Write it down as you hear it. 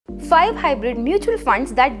5 hybrid mutual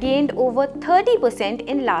funds that gained over 30%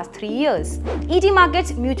 in last 3 years. ET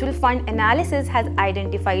Markets Mutual Fund Analysis has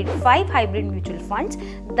identified 5 hybrid mutual funds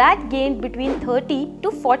that gained between 30 to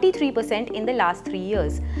 43% in the last 3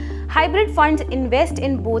 years. Hybrid funds invest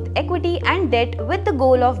in both equity and debt with the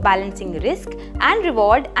goal of balancing risk and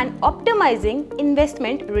reward and optimizing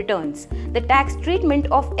investment returns. The tax treatment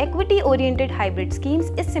of equity-oriented hybrid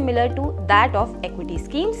schemes is similar to that of equity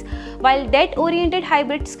schemes, while debt-oriented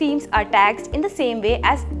hybrid schemes are taxed in the same way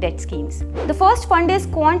as debt schemes. The first fund is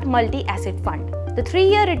Quant Multi-Asset Fund. The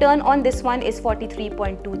 3-year return on this one is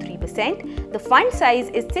 43.23%. The fund size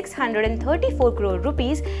is 634 crore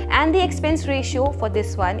rupees and the expense ratio for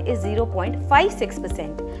this one is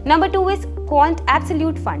 0.56%. Number 2 is Quant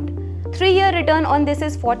Absolute Fund. 3-year return on this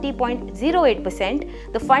is 40.08%.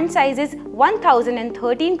 The fund size is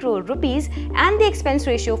 1013 crore rupees and the expense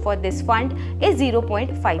ratio for this fund is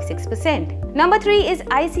 0.56%. Number 3 is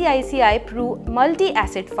ICICI Pru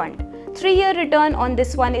Multi-Asset Fund. 3-year return on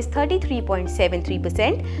this one is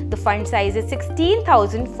 33.73%. The fund size is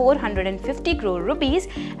 16,450 crore rupees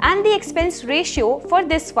and the expense ratio for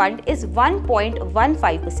this fund is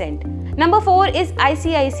 1.15%. Number 4 is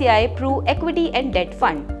ICICI Pru Equity and Debt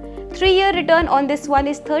Fund. 3-year return on this one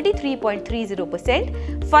is 33.30%.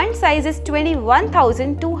 Fund size is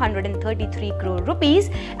 21,233 crore rupees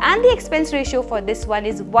and the expense ratio for this one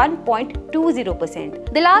is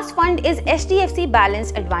 1.20%. The last fund is HDFC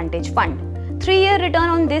Balanced Advantage Fund. 3-year return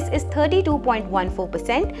on this is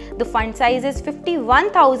 32.14%. The fund size is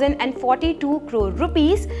 51,042 crore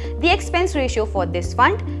rupees. The expense ratio for this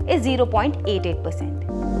fund is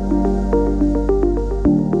 0.88%.